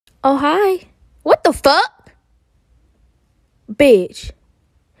Oh, hi. What the fuck? Bitch.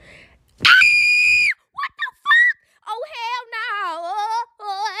 What the fuck? Oh, hell no.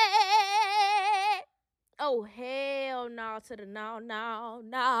 Oh, hell no to the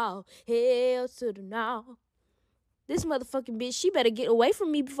no. Hell to the no. This motherfucking bitch, she better get away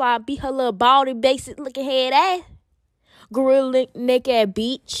from me before I beat her little baldy, basic looking head ass. Gorilla neck ass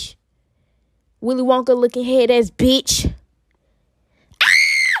bitch. Willy Wonka looking head ass bitch.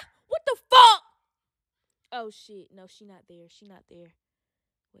 What the fuck? Oh shit. No, she not there.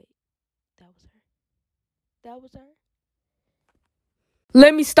 Wait, that was her.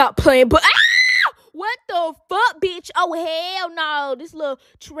 Let me stop playing, but what the fuck, bitch? Oh hell no. This little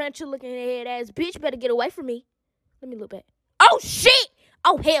tarantula looking head ass bitch better get away from me. Let me look back. Oh shit.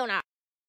 Oh hell no.